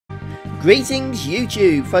Greetings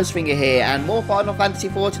YouTube, Fuzzfinger here, and more Final Fantasy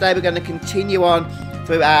IV. Today we're going to continue on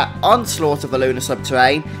through our onslaught of the lunar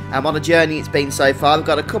subterrane, and what a journey it's been so far. We've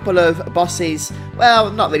got a couple of bosses,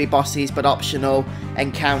 well, not really bosses, but optional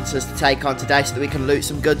encounters to take on today so that we can loot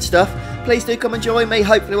some good stuff. Please do come and join me.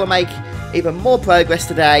 Hopefully we'll make even more progress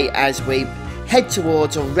today as we head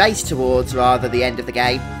towards, or race towards rather, the end of the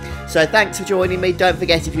game. So thanks for joining me. Don't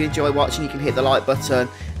forget, if you enjoy watching, you can hit the like button,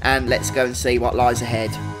 and let's go and see what lies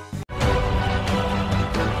ahead.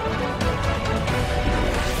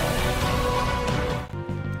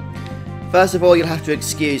 First of all, you'll have to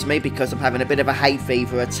excuse me because I'm having a bit of a hay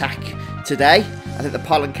fever attack today. I think the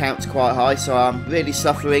pollen count's quite high, so I'm really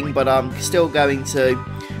suffering, but I'm still going to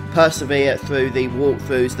persevere through the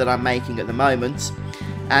walkthroughs that I'm making at the moment.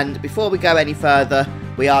 And before we go any further,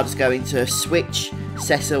 we are just going to switch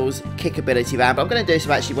Cecil's kick ability around. But I'm going to do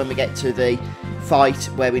so actually when we get to the fight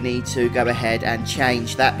where we need to go ahead and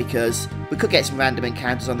change that, because we could get some random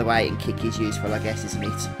encounters on the way, and kick is useful, I guess, isn't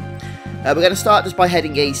it? We're going to start just by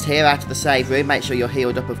heading east here out of the save room. Make sure you're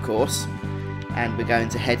healed up, of course. And we're going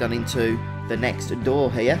to head on into the next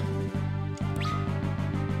door here.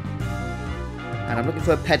 And I'm looking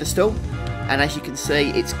for a pedestal. And as you can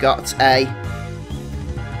see, it's got a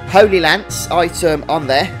Holy Lance item on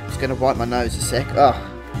there. I'm just going to wipe my nose a sec. Oh.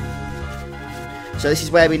 So this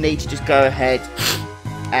is where we need to just go ahead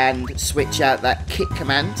and switch out that kick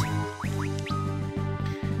command,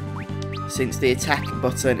 since the attack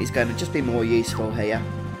button is going to just be more useful here.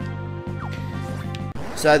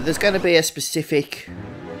 So there's going to be a specific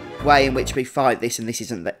way in which we fight this, and this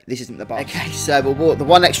isn't the boss. Okay, so we'll walk the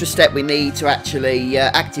one extra step we need to actually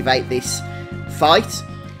activate this fight.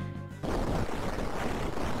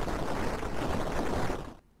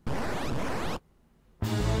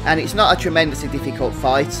 And it's not a tremendously difficult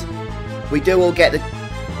fight. We do all get the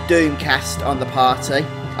Doom cast on the party,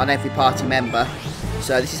 on every party member.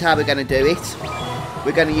 So this is how we're going to do it.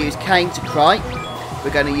 We're going to use Kain to cry.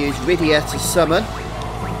 We're going to use Rydia to summon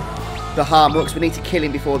the Harmux. We need to kill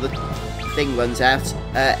him before the thing runs out.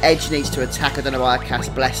 Edge needs to attack. I don't know why I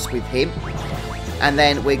cast Bless with him. And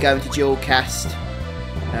then we're going to dual cast, if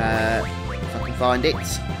I can find it,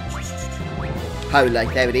 Holy.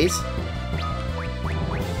 There it is.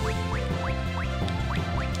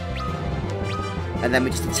 And then we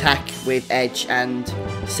just attack with Edge and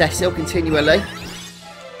Cecil continually.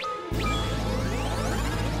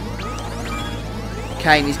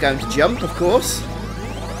 Kain is going to jump, of course.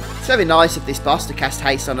 It's very nice of this boss to cast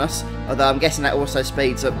haste on us, although I'm guessing that also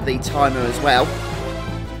speeds up the timer as well.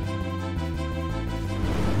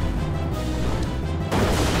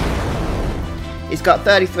 He's got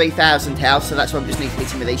 33,000 health, so that's why we just need to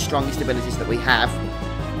hit him with the strongest abilities that we have.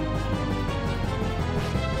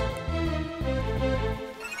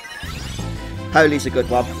 Holy's a good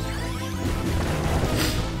one,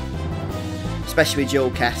 especially with dual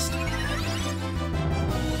cast.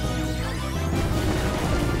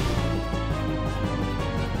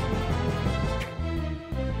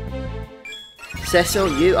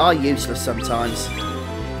 Cecil, you are useless sometimes.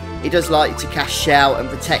 He does like to cast Shell and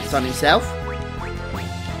Protect on himself.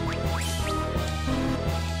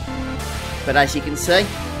 But as you can see,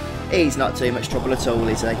 he's not too much trouble at all,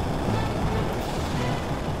 is he?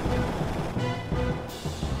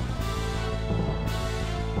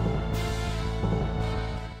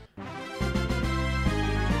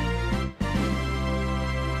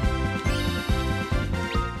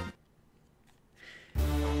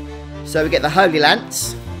 So we get the Holy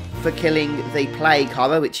Lance for killing the Plague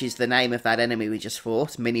Horror, which is the name of that enemy we just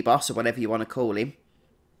fought, mini-boss or whatever you want to call him.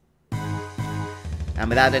 And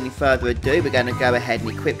without any further ado, we're going to go ahead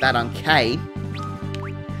and equip that on Kain.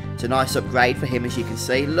 It's a nice upgrade for him, as you can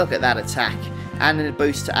see. Look at that attack. And a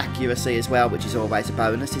boost to accuracy as well, which is always a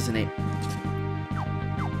bonus, isn't it?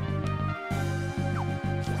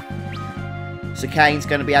 So Kain's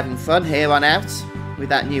going to be having fun here on out with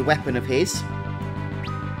that new weapon of his.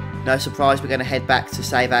 No surprise we're going to head back to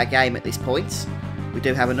save our game at this point. We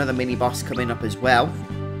do have another mini-boss coming up as well.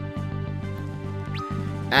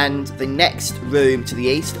 And the next room to the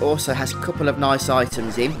east also has a couple of nice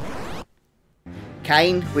items in.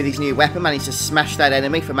 Kain, with his new weapon, managed to smash that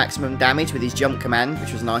enemy for maximum damage with his jump command,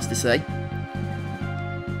 which was nice to see.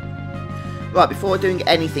 Right, before doing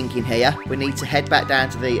anything in here, we need to head back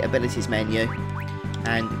down to the abilities menu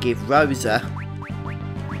and give Rosa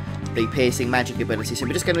the piercing magic ability. So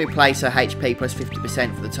we're just going to replace her HP plus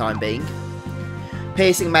 50% for the time being.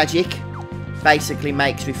 Piercing magic basically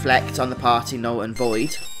makes reflect on the party null and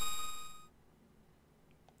void.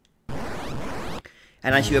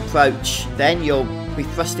 And as you approach, then you'll be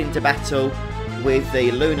thrust into battle with the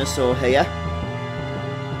Lunasaur here.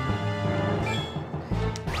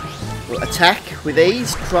 We'll attack with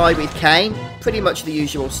ease, cry with Kain, pretty much the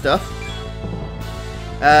usual stuff.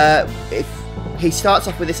 If he starts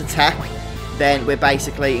off with this attack, then we're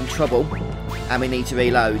basically in trouble and we need to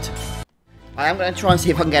reload. I am going to try and see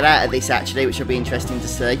if I can get out of this actually, which will be interesting to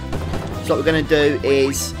see. So what we're going to do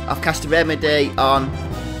is, I've cast a remedy on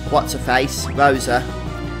what's-her-face, Rosa.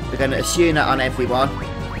 We're going to assume that on everyone.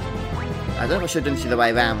 I don't know if I should have done it the other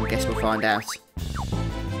way around, I guess we'll find out.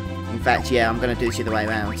 In fact, yeah, I'm going to do it the other way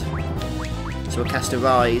around. So we'll cast a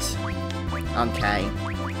Rise on Kain,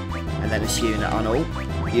 and then assume that on all,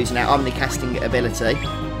 using our Omni-casting ability.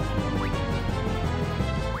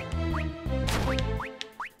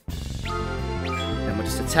 Then we'll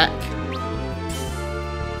just attack.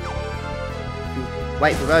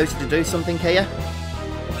 Wait for Rosa to do something here.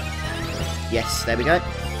 Yes, there we go.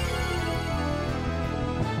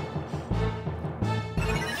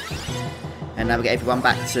 And now we get everyone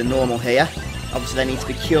back to normal here. Obviously they need to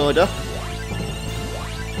be cured up.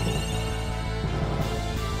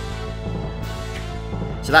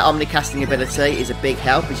 So that Omni-casting ability is a big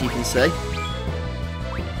help, as you can see.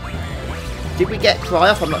 Did we get Cry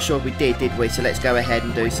off? I'm not sure if we did we? So let's go ahead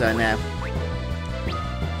and do so now.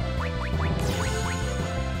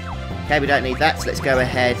 Okay, we don't need that, so let's go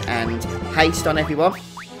ahead and haste on everyone.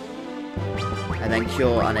 And then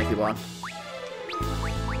cure on everyone.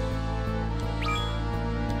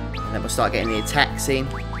 And then we'll start getting the attacks in,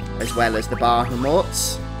 as well as the Bar and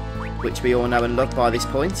Morts, which we all know and love by this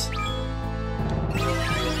point.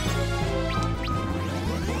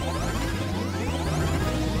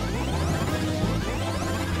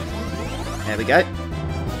 There we go.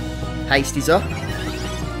 Haste is up.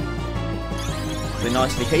 We're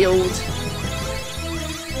nicely healed.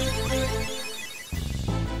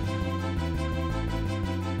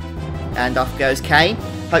 And off goes Kain,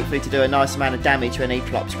 hopefully to do a nice amount of damage when he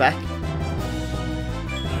plops back.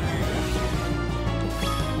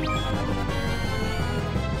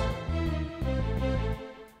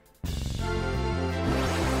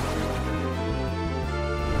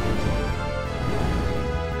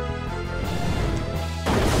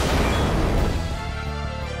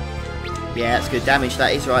 Yeah, that's good damage,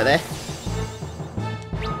 that is right there.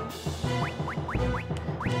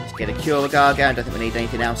 Let's get a Cure Garga. I don't think we need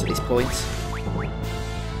anything else at this point.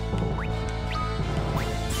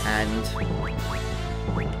 And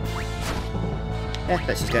yeah,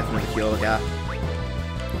 let's just go for another Cure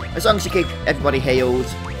Garga. As long as you keep everybody healed,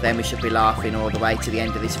 then we should be laughing all the way to the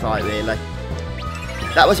end of this fight, really.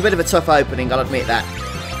 That was a bit of a tough opening, I'll admit that.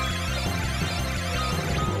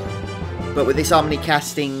 But with this Omni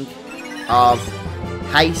casting of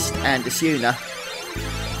Haste and Asuna,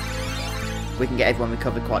 we can get everyone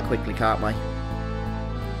recovered quite quickly, can't we?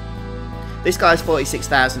 This guy has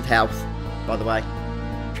 46,000 health, by the way.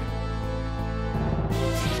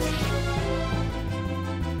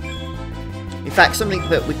 In fact, something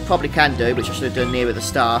that we probably can do, which I should have done near at the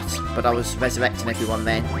start, but I was resurrecting everyone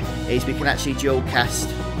then, is we can actually dual cast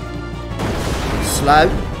Slow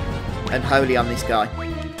and Holy on this guy.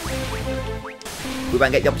 We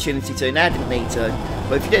won't get the opportunity to now, didn't need to.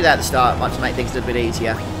 But if you do that at the start, it might just make things a little bit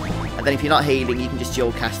easier. And then if you're not healing, you can just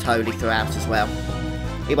dual cast Holy throughout as well.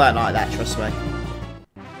 He won't like that, trust me.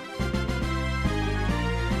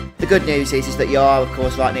 The good news is that you are, of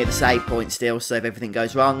course, right near the save point still, so if everything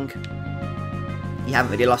goes wrong, you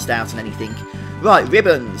haven't really lost out on anything. Right,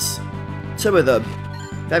 ribbons. 2 of them.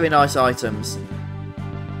 Very nice items.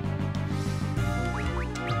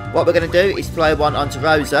 What we're going to do is throw one onto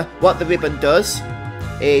Rosa. What the ribbon does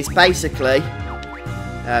is basically...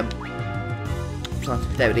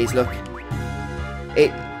 there it is, look.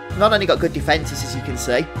 It not only got good defences, as you can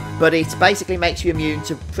see, but it basically makes you immune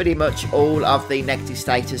to pretty much all of the negative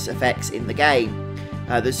status effects in the game.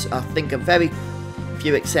 There's, I think, a very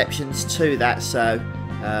few exceptions to that, so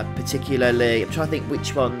particularly... I'm trying to think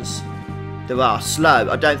which ones there are.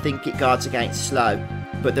 Slow. I don't think it guards against slow,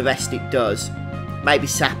 but the rest it does. Maybe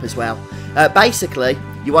sap as well. Basically,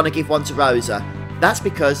 you want to give one to Rosa. That's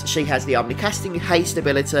because she has the Omni-casting Haste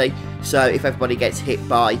ability, so if everybody gets hit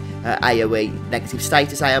by AoE negative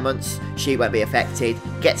status ailments, she won't be affected.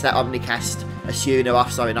 Gets that Omni-cast Asuna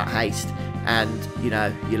off, sorry, not Haste, and, you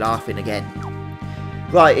know, you're laughing again.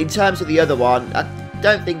 Right, in terms of the other one, I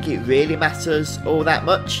don't think it really matters all that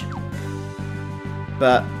much,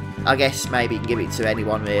 but I guess maybe you can give it to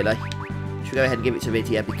anyone, really. Should we go ahead and give it to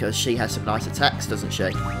Rydia because she has some nice attacks, doesn't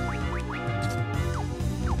she?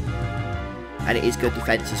 And it is good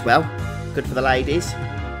defense as well. Good for the ladies.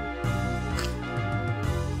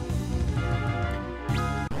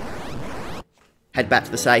 head back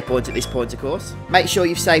to the save point at this point, of course. Make sure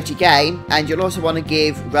you've saved your game, and you'll also want to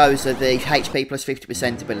give Rosa the HP plus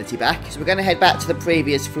 50% ability back. So we're going to head back to the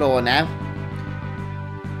previous floor now.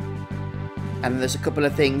 And there's a couple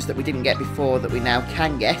of things that we didn't get before that we now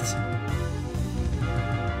can get.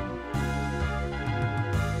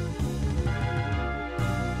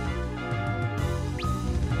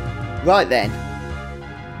 Right then,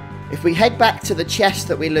 if we head back to the chest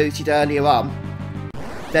that we looted earlier on,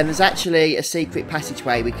 then there's actually a secret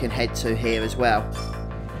passageway we can head to here as well.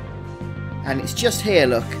 And it's just here,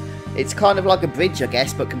 look. It's kind of like a bridge, I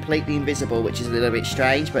guess, but completely invisible, which is a little bit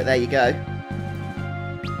strange, but there you go.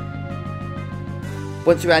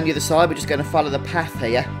 Once we're around the other side, we're just going to follow the path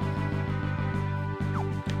here.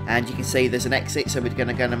 And you can see there's an exit, so we're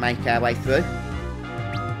going to make our way through.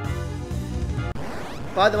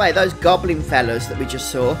 By the way, those goblin fellas that we just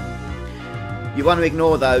saw, you want to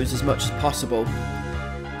ignore those as much as possible.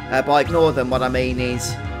 By ignore them, what I mean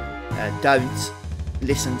is don't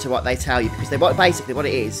listen to what they tell you, because basically what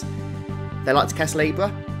it is, they like to cast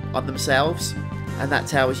Libra on themselves, and that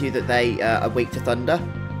tells you that they are weak to thunder.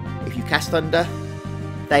 If you cast thunder,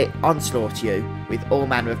 they onslaught you with all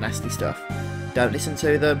manner of nasty stuff. Don't listen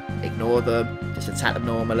to them, ignore them, just attack them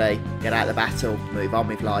normally, get out of the battle, move on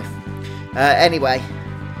with life. Anyway,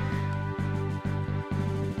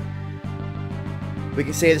 we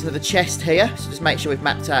can see there's another chest here, so just make sure we've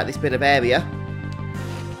mapped out this bit of area.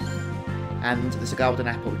 And there's a golden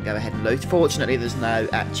apple we can go ahead and loot. Fortunately, there's no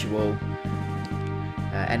actual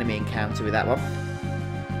enemy encounter with that one.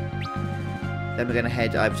 Then we're going to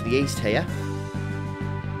head over to the east here.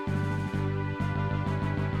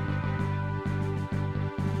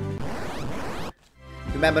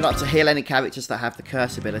 Remember not to heal any characters that have the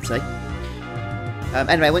curse ability.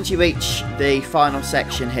 Anyway, once you reach the final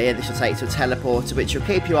section here, this will take you to a teleporter, which will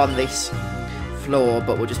keep you on this floor,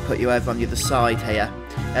 but we'll just put you over on the other side here.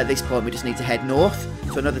 At this point, we just need to head north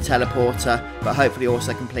to another teleporter, but hopefully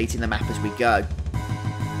also completing the map as we go.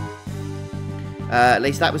 At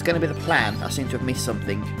least that was going to be the plan. I seem to have missed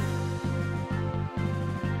something.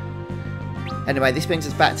 Anyway, this brings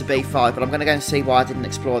us back to B5, but I'm going to go and see why I didn't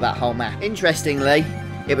explore that whole map. Interestingly,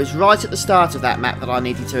 it was right at the start of that map that I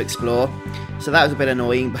needed to explore, so that was a bit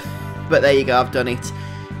annoying, but there you go, I've done it.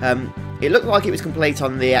 It looked like it was complete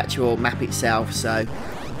on the actual map itself, so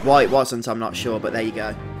why it wasn't, I'm not sure, but there you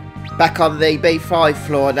go. Back on the B5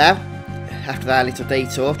 floor now, after that little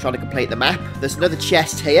detour, trying to complete the map. There's another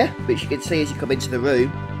chest here, which you can see as you come into the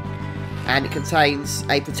room, and it contains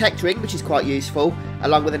a protect ring, which is quite useful,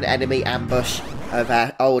 along with an enemy ambush of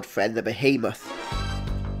our old friend, the Behemoth.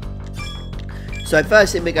 So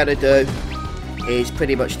first thing we're going to do is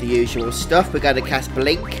pretty much the usual stuff. We're going to cast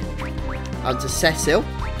Blink onto Cecil,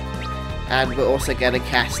 and we're also going to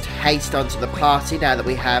cast Haste onto the party now that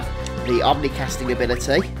we have the Omni-casting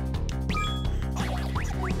ability.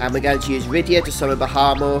 And we're going to use Rydia to summon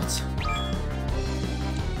Bahamut,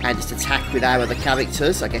 and just attack with our other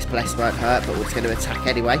characters. I guess Bless won't hurt, but we're just going to attack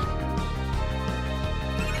anyway.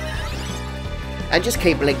 And just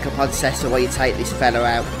keep Blink up on Cecil while you take this fella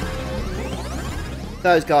out.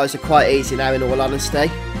 Those guys are quite easy now, in all honesty.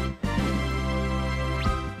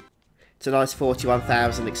 It's a nice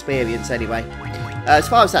 41,000 experience anyway. As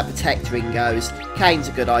far as that protect ring goes, Kain's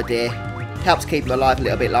a good idea. Helps keep him alive a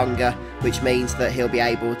little bit longer, which means that he'll be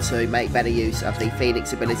able to make better use of the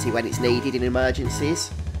Phoenix ability when it's needed in emergencies.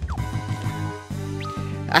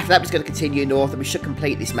 After that, we're just going to continue north, and we should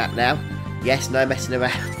complete this map now. Yes, no messing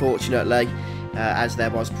around, fortunately, as there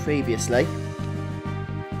was previously.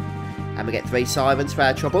 And we get 3 sirens for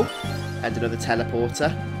our trouble, and another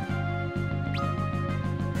teleporter.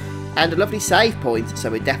 And a lovely save point,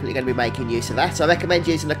 so we're definitely going to be making use of that. So I recommend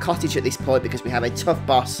using a cottage at this point, because we have a tough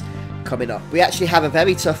boss coming up. We actually have a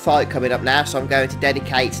very tough fight coming up now, so I'm going to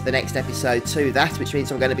dedicate the next episode to that, which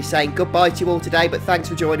means I'm going to be saying goodbye to you all today, but thanks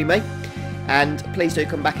for joining me. And please do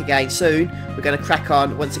come back again soon. We're going to crack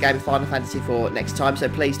on once again with Final Fantasy IV next time, so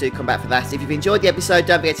please do come back for that. If you've enjoyed the episode,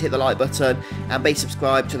 don't forget to hit the like button and be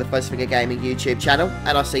subscribed to the FuzzfingerGaming YouTube channel,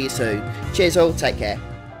 and I'll see you soon. Cheers all, take care.